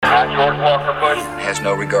has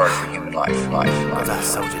no regard for human life.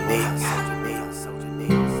 Soldier needs.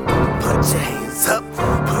 Put your hands up,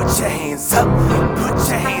 put your hands up, put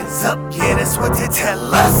your hands up. Yeah, that's what they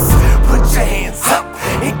tell us. Put your hands up.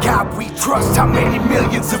 In God we trust. How many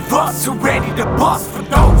millions of us are ready to bust for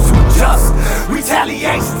those who just?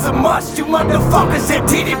 Retaliation's a must. You motherfuckers that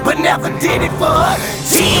did it but never did it for us.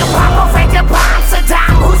 Jim, Papa, Frank, the bomb,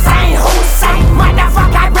 Saddam Hussein,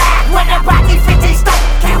 motherfucker, I rap when the body 50 straight.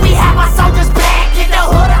 Can we have our soldiers back in the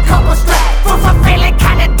hood, a couple straps? For feeling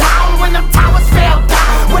kinda down when them towers fell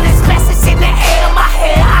down. When it's message in the air, my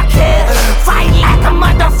hair, I care. Fight like a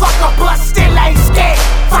motherfucker, but still ain't scared.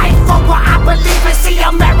 Fight for what I believe in, see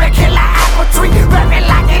American like apple tree. Rapping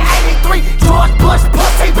like in 83, George Bush,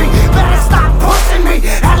 pussy me. Better stop pushing me,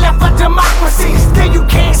 hell for democracy. Still you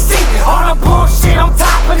can't see all the bullshit on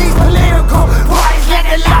top of these political parties. Let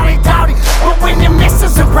it loudy-dowdy, but when the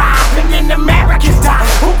missiles arrive and then Americans die,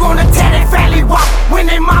 who gonna tell their family why? When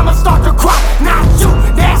their mama start to cry, not you,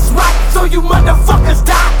 that's right. So you motherfuckers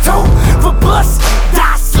die too, for Bush,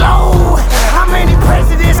 die slow. How many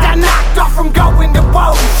presidents got knocked off from going to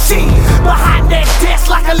war? She behind that desk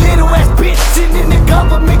like a little ass bitch, sitting in the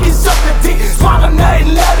government can suck the dick, swallow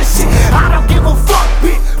nothing, love the shit. I don't give a fuck,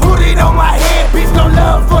 bitch. Put it on my head, bitch. No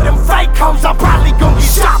love for them fake hoes. I'm probably gonna get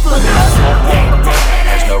shot for this.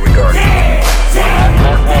 Has no regard for human life. Has no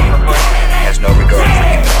regard for human life. Has no regard for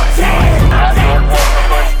human life.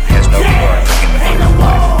 Has no regard for human life.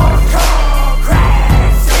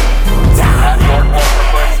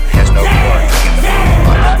 Has no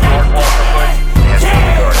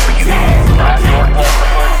regard for human life.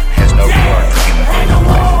 Has no regard for human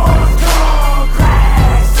life.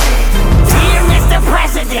 Dear Mr.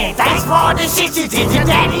 President, thanks for all the shit you did. Your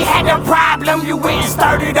daddy had a problem, you went and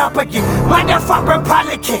started up again. Motherfucker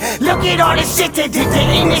Republican, look at all the shit they did. The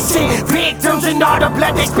innocent victims and all the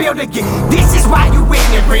blood they spilled again. This is why you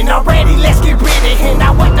ignorant. Already, let's get rid of him.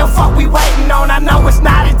 Now what the fuck we waiting on? I know it's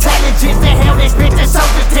not intelligence. The hell they spent the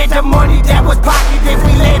soldiers did the money that was pocketed.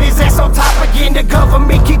 We let his ass on top again. The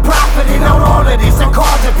government keep profiting on all of this. The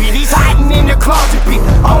cause of it, he's hiding in the closet, bitch.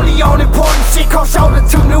 Only on important shit, cold shoulder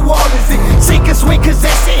to New Orleans. Seek a sweet cause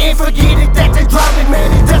that's it and forget it that they dropped it,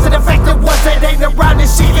 man. It doesn't affect the ones that ain't around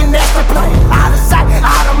this shit, and that's the play. Out of sight,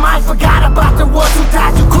 out of mind, forgot about the ones who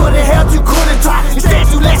died. You could've helped, you could've tried. Instead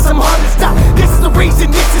you let some others die. This is the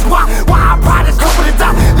reason, this is why our pride is coming to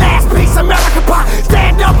die. Last piece, American pie.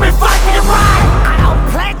 Stand up and fight for the right. I don't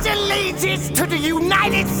pledge allegiance to the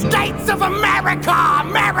United States of America,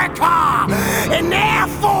 and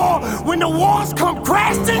therefore, when the walls come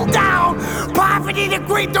crashing down, poverty the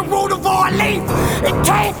greed, the root of all life. It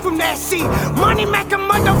came from that seed. Money make a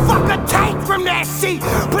motherfucker take from that seed.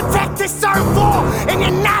 Protect and serve all, and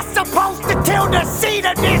you're not supposed to kill the seed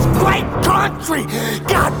of this great country.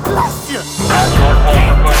 God bless you.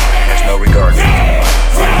 Has no regard.